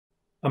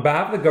On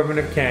behalf of the Government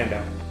of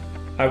Canada,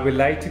 I would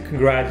like to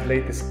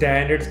congratulate the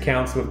Standards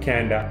Council of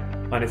Canada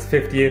on its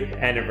 50th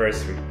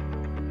anniversary.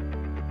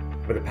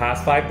 For the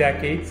past 5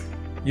 decades,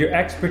 your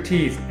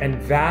expertise and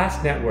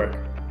vast network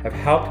have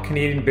helped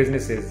Canadian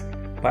businesses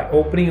by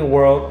opening a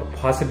world of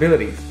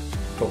possibilities,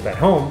 both at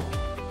home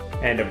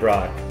and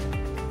abroad.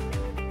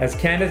 As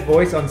Canada's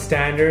voice on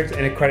standards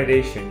and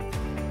accreditation,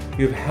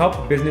 you have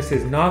helped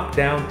businesses knock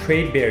down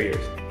trade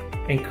barriers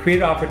and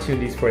create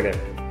opportunities for them.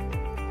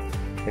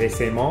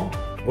 Récemment,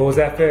 vos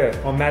efforts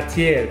en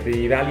matière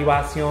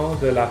d'évaluation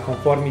de la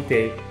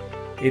conformité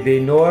et des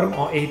normes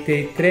ont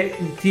été très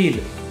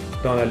utiles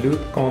dans la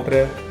lutte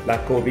contre la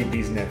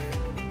COVID-19.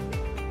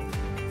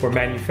 For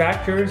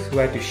manufacturers who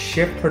had to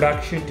shift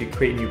production to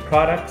create new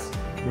products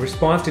in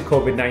response to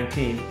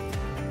COVID-19,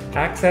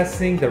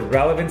 accessing the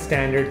relevant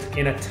standards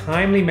in a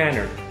timely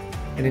manner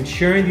and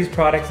ensuring these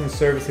products and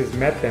services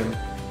met them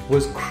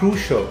was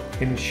crucial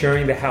in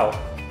ensuring the health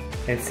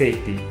and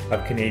safety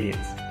of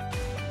Canadians.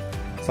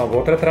 Sans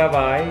votre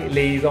travail,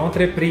 les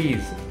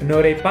entreprises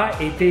n'auraient pas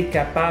été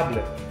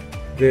capables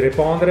de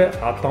répondre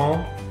à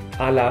temps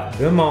à la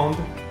demande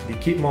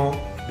d'équipements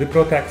de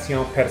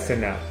protection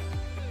personnelle.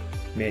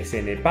 Mais ce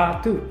n'est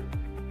pas tout.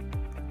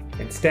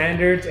 And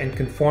standards and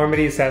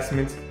conformity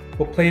assessments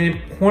will play an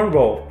important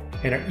role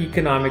in our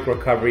economic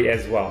recovery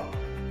as well.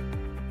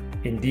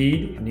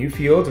 Indeed, new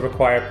fields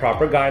require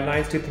proper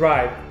guidelines to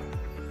thrive,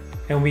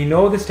 and we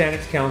know the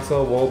Standards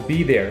Council will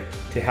be there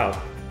to help.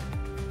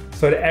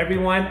 So to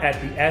everyone at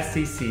the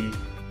SCC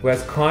who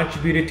has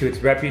contributed to its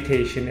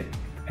reputation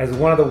as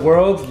one of the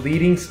world's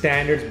leading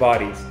standards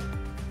bodies,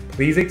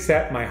 please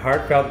accept my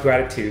heartfelt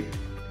gratitude,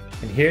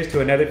 and here's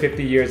to another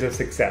 50 years of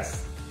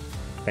success.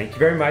 Thank you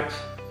very much.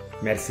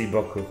 Merci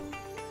beaucoup.